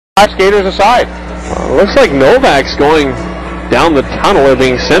skaters aside. Looks like Novak's going down the tunnel, or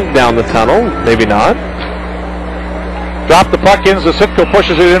being sent down the tunnel. Maybe not. Drop the puck in. Zasitko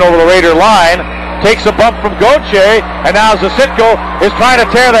pushes it in over the Raider line. Takes a bump from Gauthier, and now Zasitko is trying to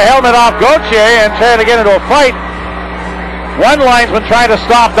tear the helmet off Gauthier and trying to get into a fight. One linesman trying to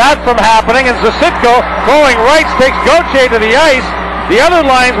stop that from happening, and Zasitko going right takes Gauthier to the ice. The other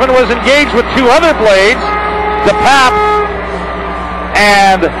linesman was engaged with two other blades, DePape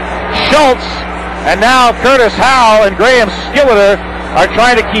and Schultz, and now Curtis Howe and Graham Skilleter are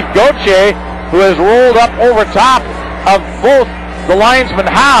trying to keep Gauthier, who has rolled up over top of both the linesman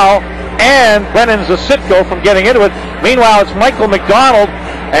Howe and Brennan Zasitko, from getting into it. Meanwhile, it's Michael McDonald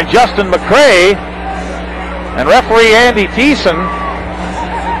and Justin McCrae, and referee Andy Thiessen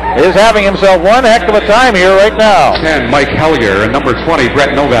is having himself one heck of a time here right now. 10, Mike Hellier, and number 20,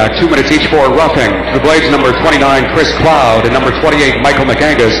 Brett Novak. 2 minutes each for roughing. To the blades, number 29, Chris Cloud, and number 28, Michael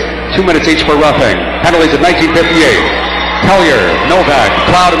McAngus. 2 minutes each for roughing. Penalties at 19:58. Hellier, Novak,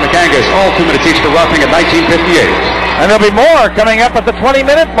 Cloud, and McAngus, all 2 minutes each for roughing at 19:58. And there'll be more coming up at the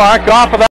 20-minute mark off of that.